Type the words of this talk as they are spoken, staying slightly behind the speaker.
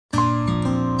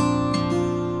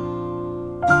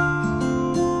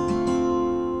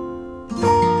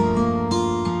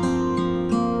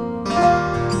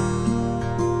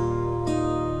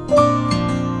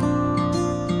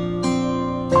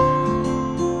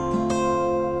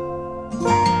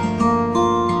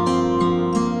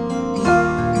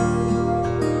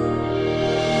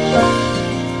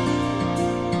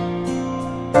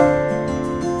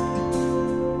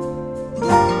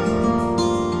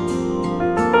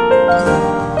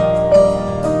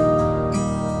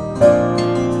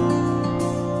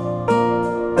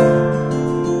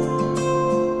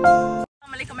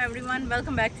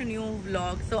To new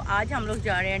vlog. सो आज हम लोग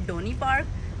जा रहे हैं डोनी पार्क।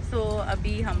 सो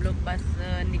अभी हम लोग बस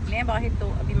निकले हैं बाहर। तो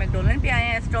अभी मैकडोनल्ड पे आए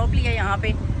हैं, स्टॉप लिया यहाँ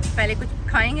पे। पहले कुछ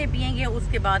खाएंगे पियेंगे,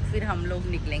 उसके बाद फिर हम लोग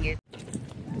निकलेंगे।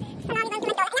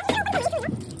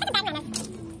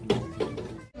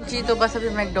 जी तो बस अभी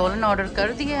मैकडोनल्ड ऑर्डर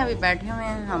कर दिए, अभी बैठे हुए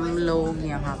हैं हम लोग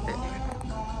यहाँ पे।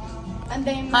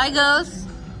 हाय गर्ल्स,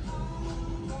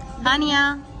 हानिया।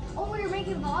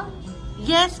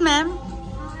 Yes ma'am.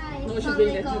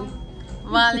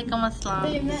 वालेकुम अस्सलाम।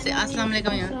 अस्सलाम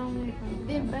वालेकुम यार।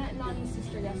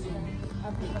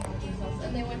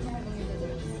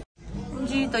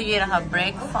 जी तो ये रहा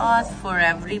breakfast for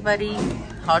everybody,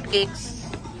 hot cakes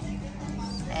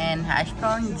and hash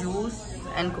brown, juice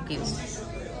and cookies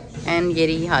and ये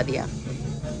रही Hadiya.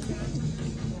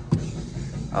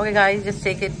 Okay guys, just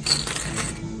take it.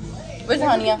 Where's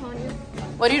Hania?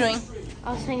 What are you doing?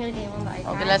 I was playing a game on the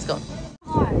iPad. Okay, let's go.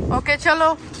 Okay,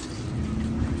 chalo.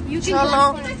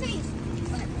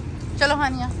 चलो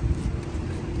हानिया।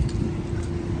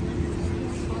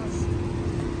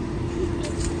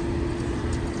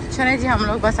 चले जी, हम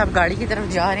लोग बस अब गाड़ी की तरफ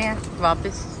जा रहे हैं,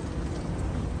 वापस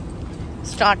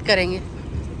स्टार्ट करेंगे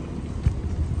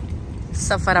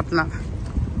सफर अपना।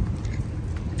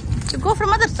 तो गो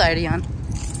फ्रॉम अदर साइड यान।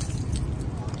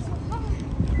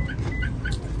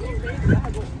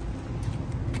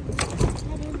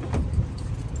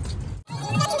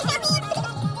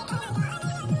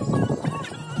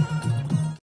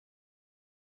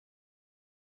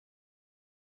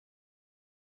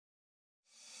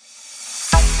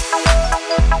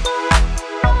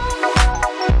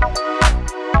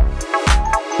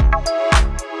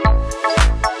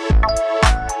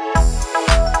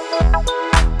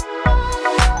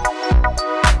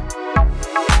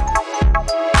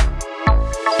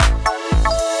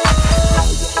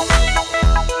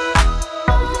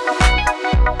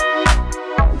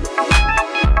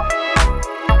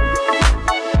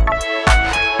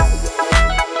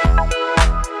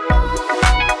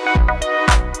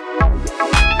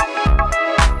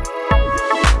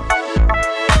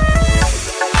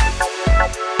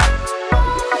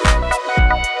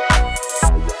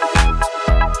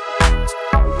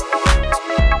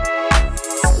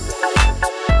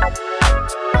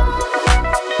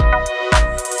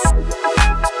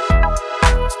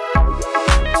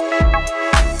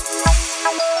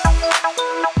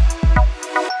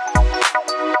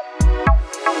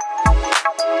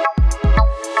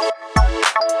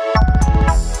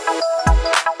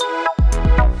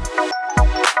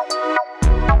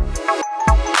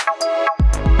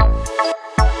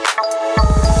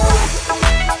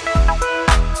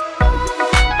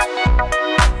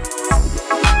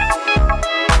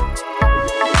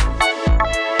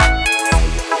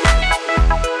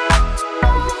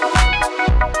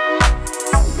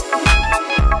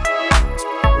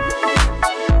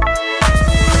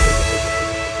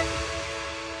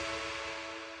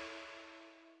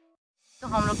 तो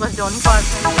हम लोग बस डोनी पार्क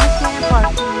में पहुँच गए हैं,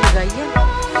 पार्किंग लगाई है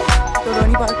तो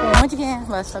डोनी पार्क पहुँच गए हैं।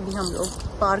 बस अभी हम लोग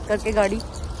पार्क करके गाड़ी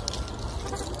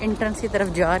एंट्रेंस की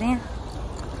तरफ जा रहे हैं।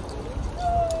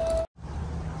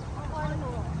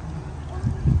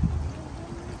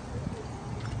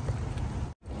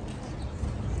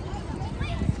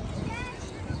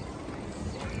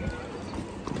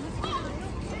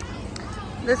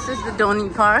 This is the Dorney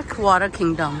Park, Water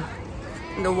Kingdom,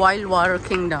 the Wildwater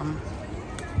Kingdom.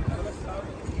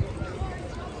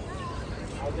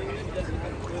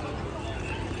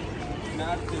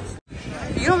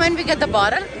 You know, when we get the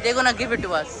bottle, they're gonna give it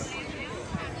to us.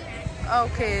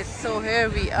 Okay, so here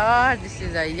we are. This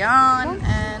is Ayan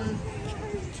and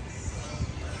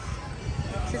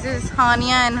this is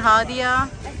Hania and Hadia.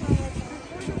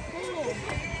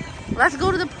 Let's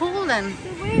go to the pool then.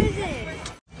 Where is it?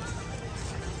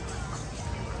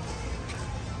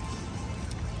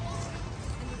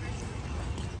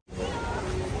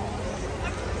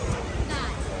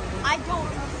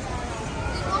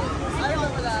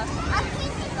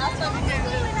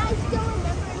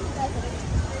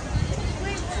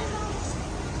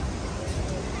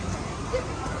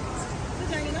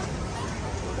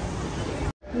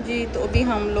 जी तो अभी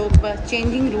हम लोग बस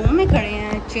changing room में खड़े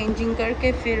हैं, changing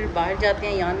करके फिर बाहर जाते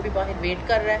हैं। यान भी बाहर वेट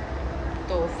कर रहा है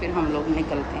तो फिर हम लोग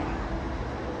निकलते हैं।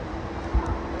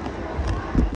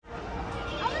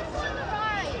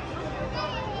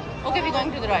 Okay, we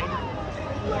going to the ride.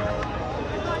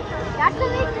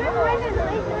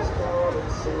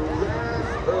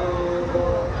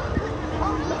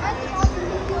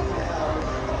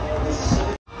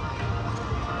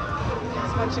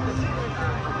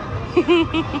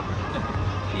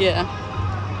 Yeah.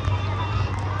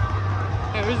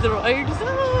 Here's the rides.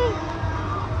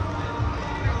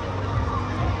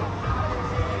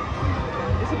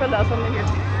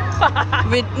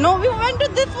 No, we went to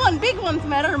this one, big one,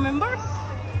 Samara, remember?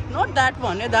 Not that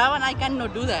one. That one I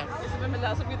cannot do that.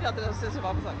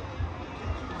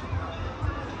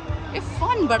 It's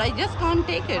fun, but I just can't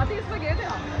take it.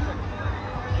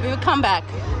 We will come back.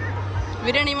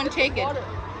 We didn't even take it.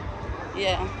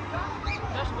 Yeah.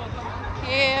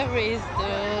 Here is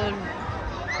the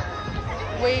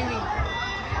wavy.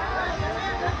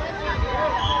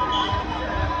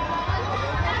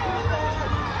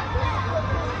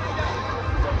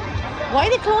 Why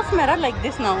they close mirror like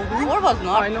this now? Before was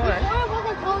not. I know, right? Before it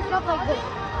wasn't closed up like this.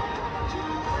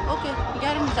 Okay,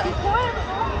 get inside.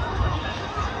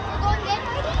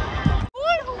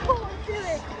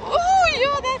 Oh,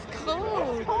 yeah, that's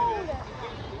cold.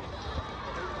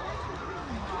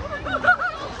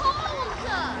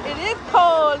 It is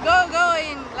cold. Go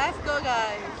in. Let's go,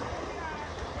 guys.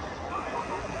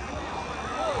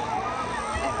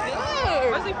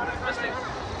 It's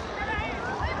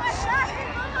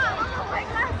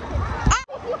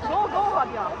good. Go,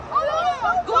 Hadia.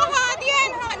 Go, Hadia.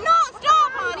 No,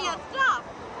 stop, Hadia. Stop.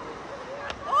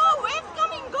 Oh, waves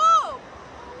coming. Go.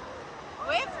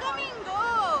 Waves coming. Go.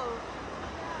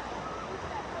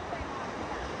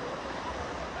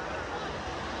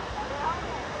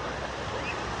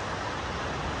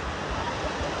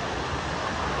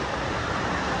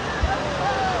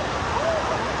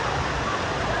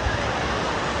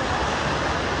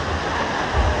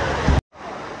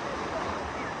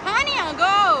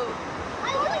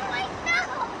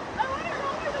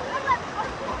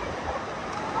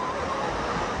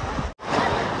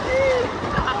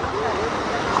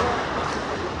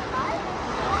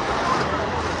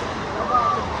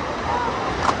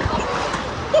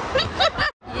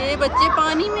 बच्चे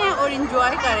पानी में और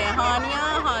enjoy कर रहे हैं हानिया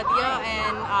Hadiya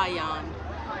and Ayaan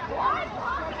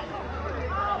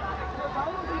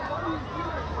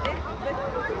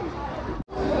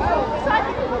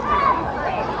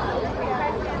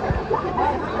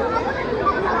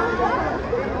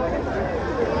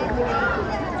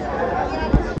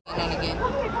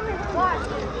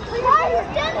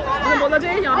बोला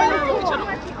जाए यहाँ चलो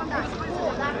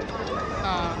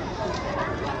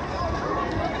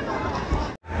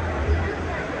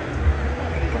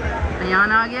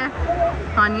अयान आ गया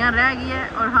हानिया रह गई है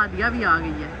और हादिया भी आ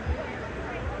गई है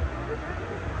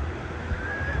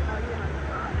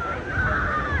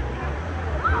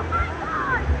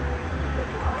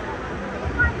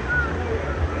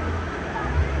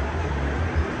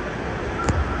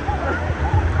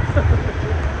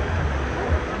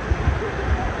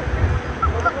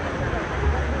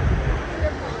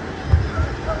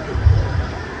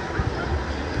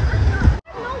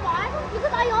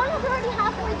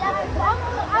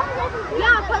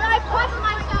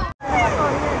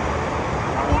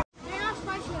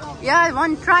यार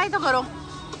वन ट्राई तो करो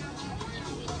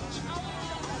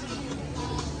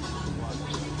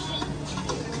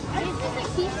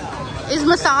इस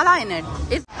मसाला इन इट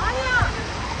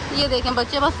ये देखें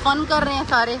बच्चे बस फन कर रहे हैं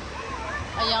सारे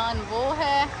अयान वो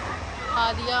है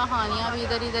हादिया हानिया भी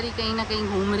इधर इधर ही कहीं ना कहीं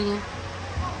घूम रही हैं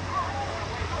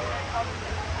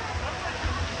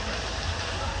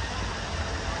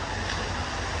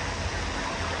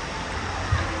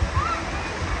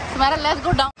Samara, let's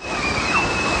go down.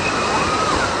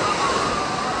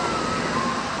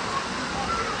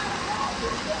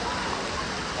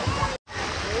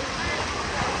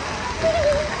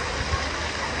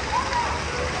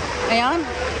 Ayan,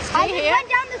 stay here. Went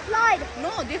down the slide.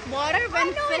 No, this water went.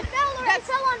 I know it fell or it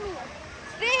fell on me.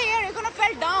 Stay here. You're gonna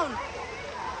fall down.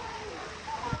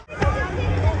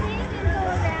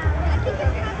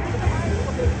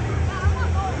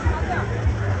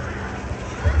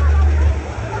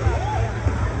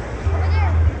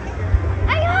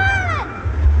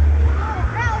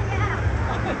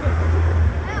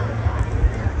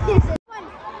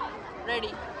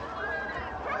 Ready.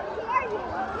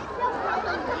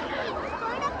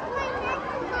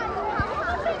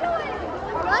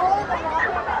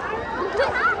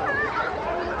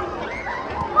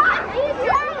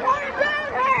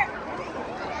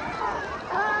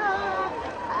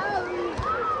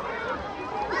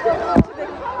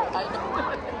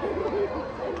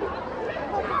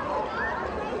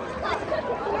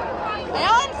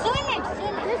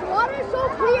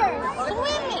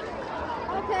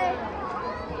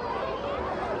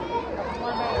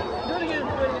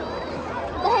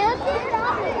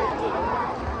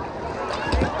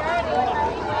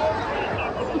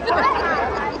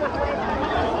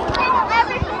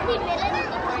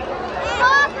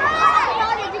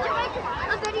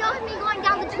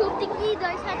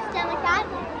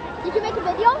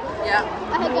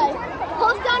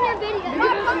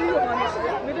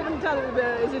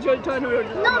 it's your turn. No,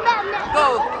 Matt.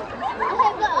 Go.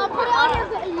 Okay, but put it on your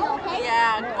video, okay?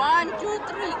 Yeah. 1, 2,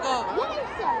 3, go. Yes,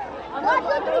 sir. 1,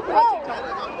 2, 3, go.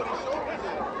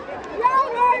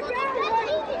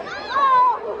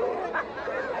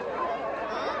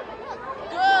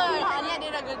 Good. Hania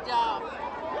did a good job.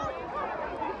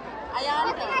 Ayan.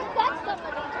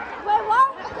 Wait, what?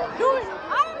 Do it.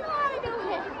 I don't know how to do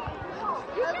it.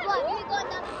 You can do it.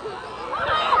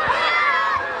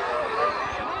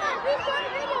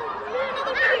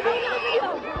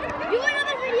 Do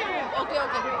another video. Okay,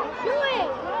 okay. Do it.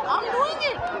 I'm doing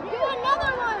it. Do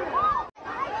another one.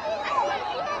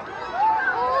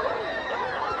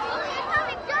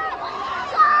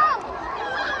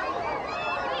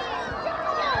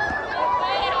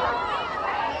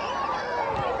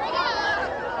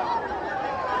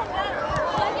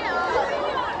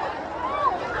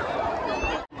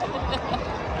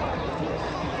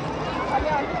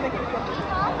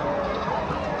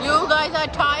 You guys are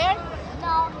tired?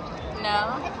 No. No.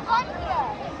 It's fun here.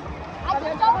 I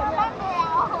just don't remember it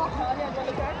all.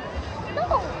 No.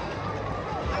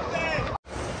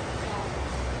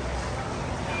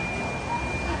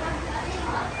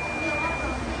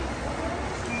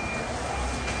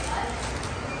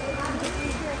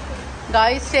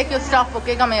 Guys, take your stuff,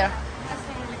 okay? Come here.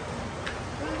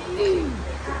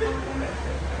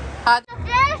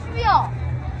 Ferris wheel.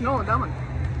 No, that one.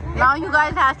 Now you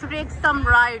guys have to take some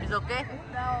rides, okay?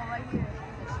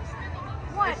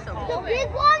 What? The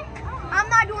big one? I'm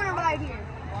not doing it right here.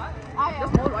 I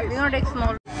am. We're gonna take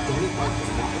small.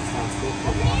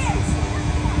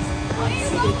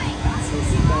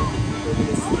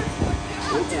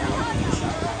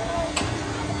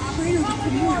 Where are you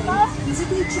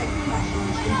Physically check the platform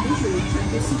and visually check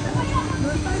your seatbelt.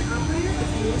 Notify an operator if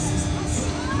you need assistance.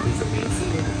 Please remain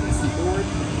seated in the board,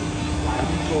 lie on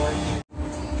the floor.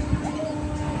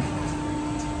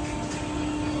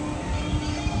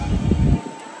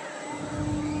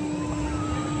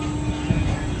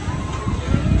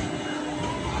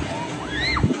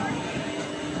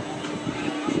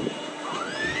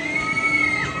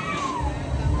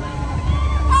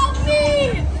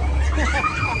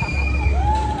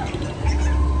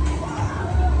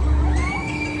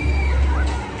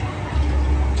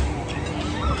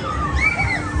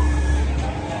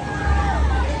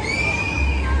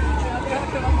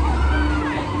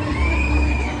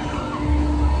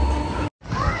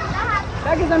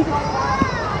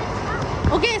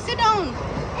 Okay, sit down.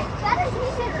 It's better if we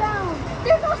sit down.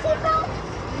 There's no seatbelt?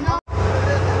 No.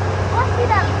 Let's see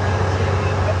them.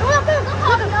 Go.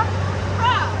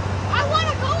 I want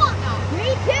to go on that.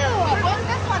 Me too. What's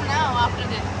this one now after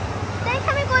this? Then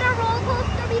can we go to a roller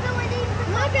coaster even when they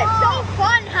look, it's so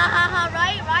fun. Ha ha ha.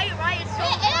 Right. It's so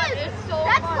fun. It's so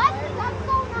fun. That's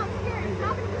so not scary. It's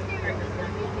not gonna be scary. It's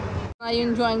gonna be Are you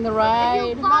enjoying the If ride?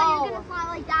 you fly, you're gonna fly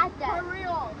like that then. For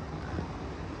real.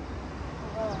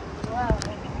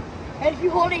 And if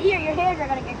you hold it here, your hands are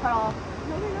gonna get cut off.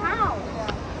 How?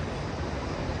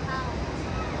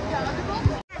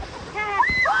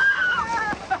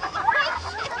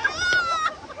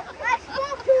 I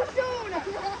spoke too soon.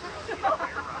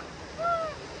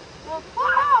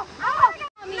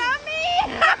 Not me.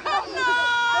 No.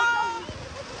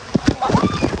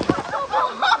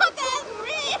 That's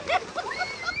me.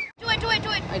 Do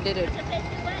it. I did it.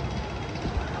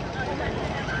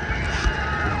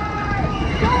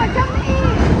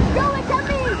 Show it to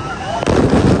me!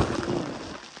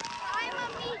 I'm a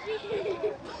Michi.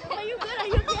 Are you good?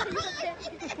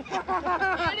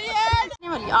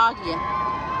 आ गया.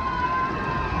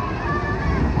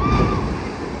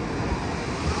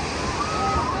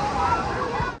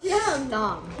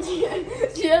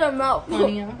 Get him out.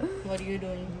 Hania, what are you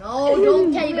doing? No,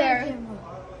 don't teddy bear.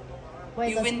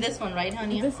 You win this one, right,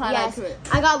 Hania? Yes,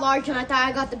 I got large and I thought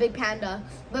I got the big panda,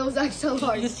 but it was actually so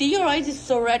large. You see your eyes is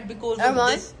so red because of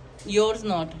this. Yours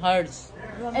not, hers.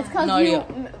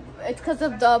 It's because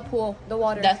of the pool, the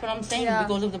water. That's what I'm saying, Yeah.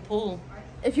 because of the pool.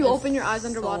 If you open your eyes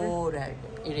underwater. So red.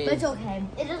 It is. But it's okay.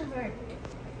 It doesn't hurt.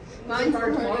 Mine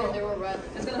hurt tomorrow. They were red.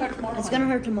 It's gonna hurt tomorrow. It's gonna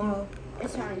hurt tomorrow.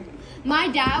 It's fine. My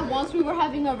dad, once we were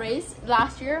having a race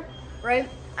last year, right?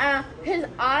 His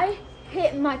eye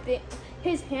hit my thing.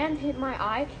 His hand hit my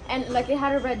eye, and like it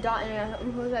had a red dot in it.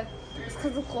 And he was like, "It's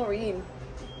because of chlorine."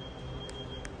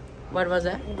 What was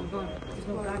that? There's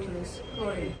no back to this.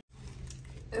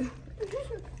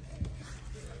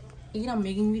 Again, I'm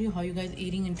making video how you guys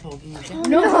eating and talking. Okay?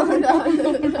 No.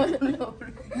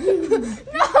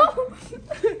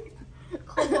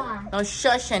 Come on. Now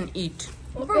shush and eat.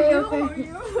 Okay.